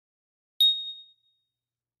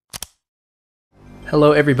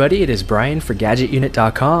Hello everybody, it is Brian for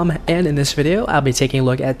GadgetUnit.com, and in this video I'll be taking a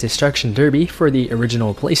look at Destruction Derby for the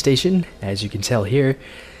original PlayStation. As you can tell here,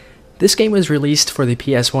 this game was released for the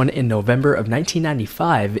PS1 in November of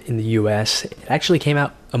 1995 in the US. It actually came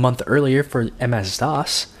out a month earlier for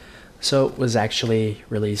MS-DOS, so it was actually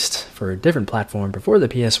released for a different platform before the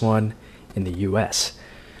PS1 in the US.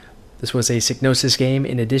 This was a Psygnosis game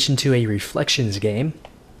in addition to a Reflections game.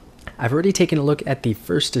 I've already taken a look at the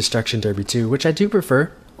first Destruction Derby 2, which I do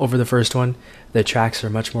prefer over the first one. The tracks are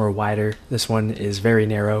much more wider. This one is very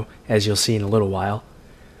narrow, as you'll see in a little while.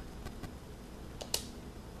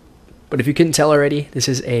 But if you couldn't tell already, this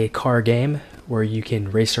is a car game where you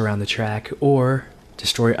can race around the track or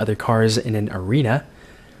destroy other cars in an arena.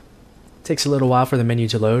 It takes a little while for the menu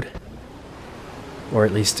to load, or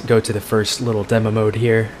at least go to the first little demo mode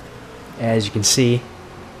here. As you can see,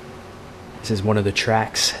 this is one of the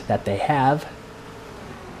tracks that they have.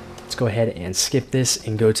 Let's go ahead and skip this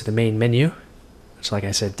and go to the main menu, which, like I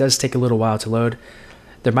said, does take a little while to load.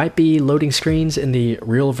 There might be loading screens in the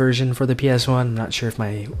real version for the PS1. I'm not sure if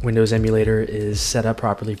my Windows emulator is set up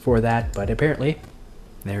properly for that, but apparently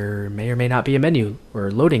there may or may not be a menu or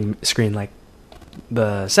loading screen like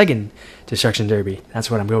the second Destruction Derby. That's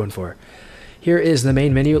what I'm going for. Here is the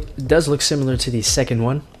main menu. It does look similar to the second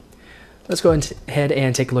one. Let's go ahead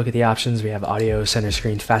and take a look at the options. We have audio, center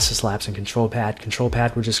screen, fastest laps, and control pad. Control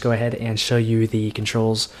pad will just go ahead and show you the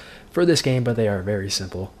controls for this game, but they are very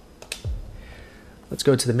simple. Let's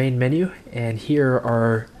go to the main menu, and here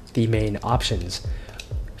are the main options.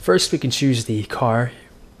 First, we can choose the car.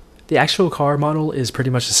 The actual car model is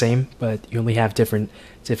pretty much the same, but you only have different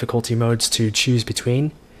difficulty modes to choose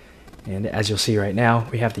between. And as you'll see right now,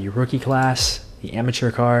 we have the rookie class, the amateur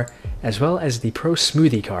car, as well as the Pro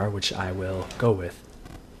Smoothie car, which I will go with.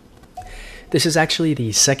 This is actually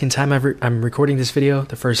the second time I'm recording this video.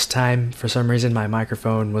 The first time, for some reason, my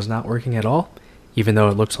microphone was not working at all, even though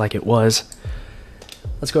it looked like it was.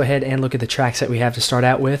 Let's go ahead and look at the tracks that we have to start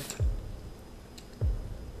out with.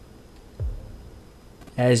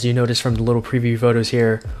 As you notice from the little preview photos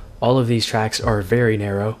here, all of these tracks are very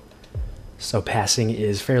narrow, so passing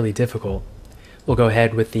is fairly difficult. We'll go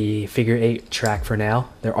ahead with the figure 8 track for now.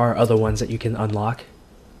 There are other ones that you can unlock.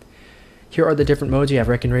 Here are the different modes. You have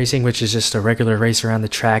Wreck 'n' Racing, which is just a regular race around the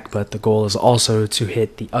track, but the goal is also to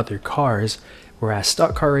hit the other cars, whereas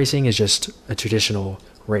Stock Car Racing is just a traditional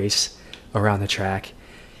race around the track.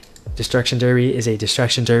 Destruction Derby is a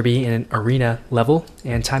Destruction Derby in an arena level,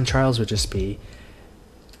 and Time Trials would just be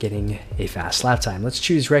getting a fast lap time. Let's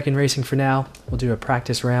choose Wreck 'n' Racing for now. We'll do a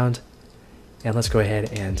practice round, and let's go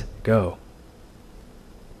ahead and go.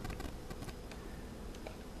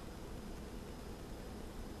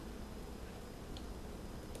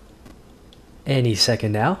 Any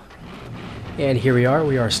second now. And here we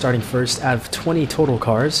are starting first out of 20 total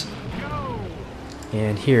cars.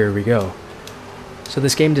 And here we go. So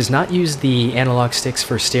this game does not use the analog sticks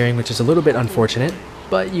for steering, which is a little bit unfortunate,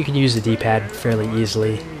 but you can use the D-pad fairly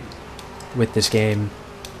easily with this game.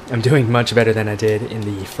 I'm doing much better than I did in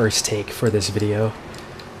the first take for this video.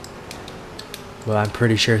 Well, I'm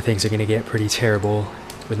pretty sure things are going to get pretty terrible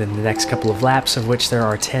within the next couple of laps, of which there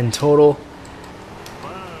are 10 total.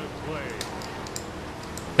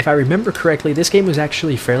 If I remember correctly, this game was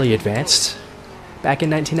actually fairly advanced back in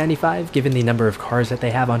 1995, given the number of cars that they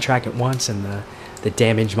have on track at once and the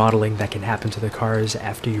damage modeling that can happen to the cars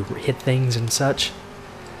after you hit things and such.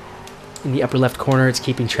 In the upper left corner, it's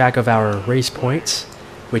keeping track of our race points,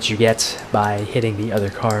 which you get by hitting the other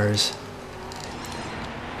cars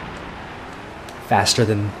faster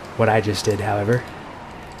than what I just did, however.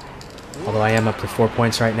 Although I am up to 4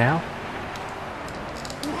 points right now.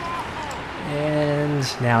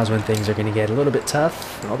 And now is when things are going to get a little bit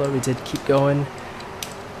tough, although we did keep going.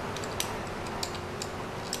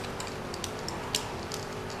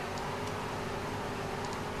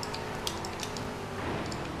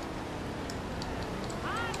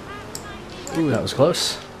 Ooh, that was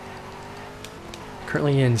close.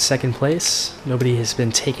 Currently in second place. Nobody has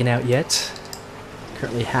been taken out yet.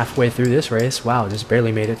 Currently halfway through this race. Wow, just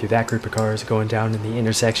barely made it through that group of cars going down in the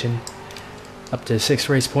intersection. Up to 6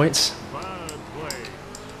 race points.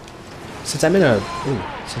 Since I'm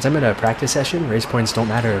in a practice session, race points don't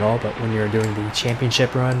matter at all, but when you're doing the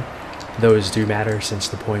championship run, those do matter, since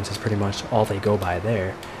the points is pretty much all they go by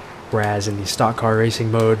there. Whereas in the stock car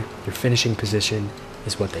racing mode, your finishing position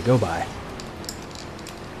is what they go by.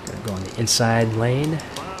 Gonna go on the inside lane,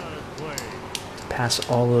 pass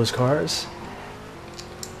all those cars.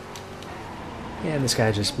 And this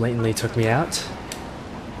guy just blatantly took me out.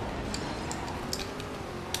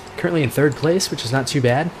 Currently in third place, which is not too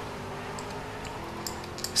bad.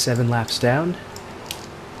 7 laps down.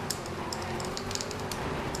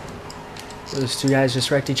 Those two guys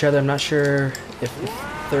just wrecked each other. I'm not sure if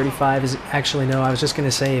 35 is actually, no, I was just going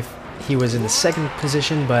to say if he was in the second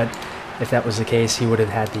position, but if that was the case, he would have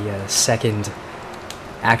had the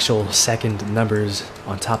actual second numbers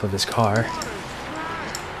on top of his car.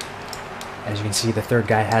 As you can see, the third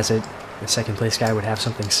guy has it. The second place guy would have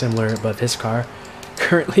something similar above his car.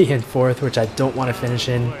 Currently in fourth, which I don't want to finish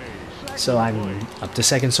in. So I'm up to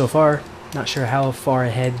second so far. Not sure how far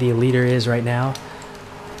ahead the leader is right now.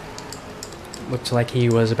 Looked like he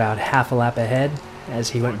was about half a lap ahead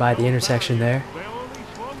as he went by the intersection there.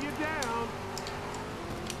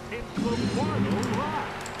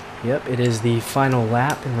 Yep, it is the final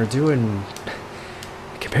lap, and we're doing...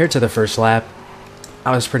 Compared to the first lap,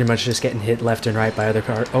 I was pretty much just getting hit left and right by other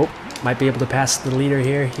cars. Oh, might be able to pass the leader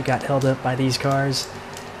here. He got held up by these cars.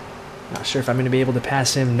 Not sure if I'm going to be able to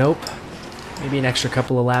pass him. Nope. Maybe an extra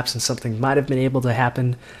couple of laps and something might have been able to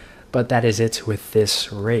happen, but that is it with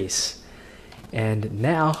this race. And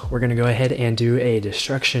now we're going to go ahead and do a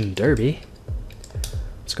Destruction Derby.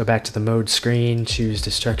 Let's go back to the mode screen, choose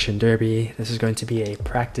Destruction Derby. This is going to be a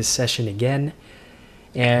practice session again.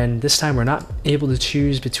 And this time we're not able to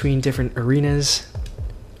choose between different arenas.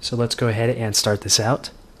 So let's go ahead and start this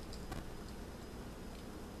out.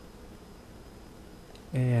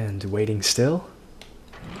 And waiting still.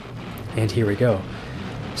 And here we go.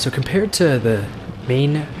 So compared to the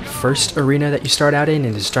main first arena that you start out in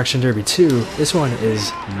Destruction Derby 2, this one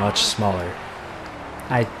is much smaller.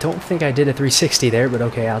 I don't think I did a 360 there, but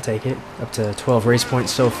okay, I'll take it. Up to 12 race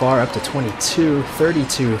points so far, up to 22,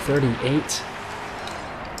 32, 38.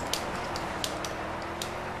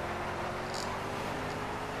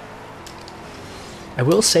 I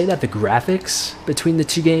will say that the graphics between the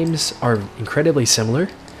two games are incredibly similar,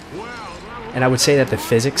 and I would say that the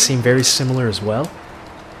physics seem very similar as well.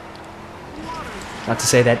 Not to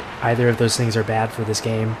say that either of those things are bad for this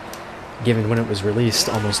game, given when it was released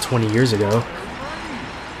almost 20 years ago.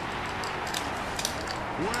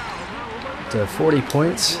 To 40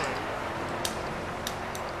 points.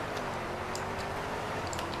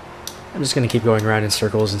 I'm just going to keep going around in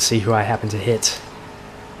circles and see who I happen to hit.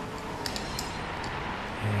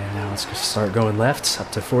 And now let's just start going left,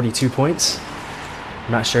 up to 42 points.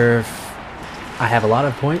 I'm not sure if I have a lot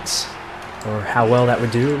of points, or how well that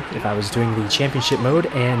would do if I was doing the championship mode,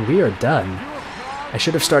 and we are done. I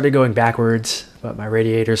should have started going backwards, but my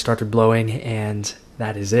radiator started blowing, and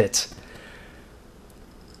that is it.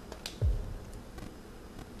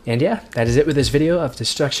 And yeah, that is it with this video of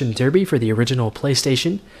Destruction Derby for the original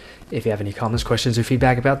PlayStation. If you have any comments, questions, or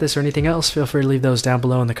feedback about this or anything else, feel free to leave those down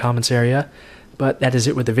below in the comments area. But that is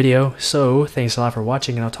it with the video, so thanks a lot for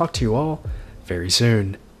watching, and I'll talk to you all very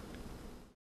soon.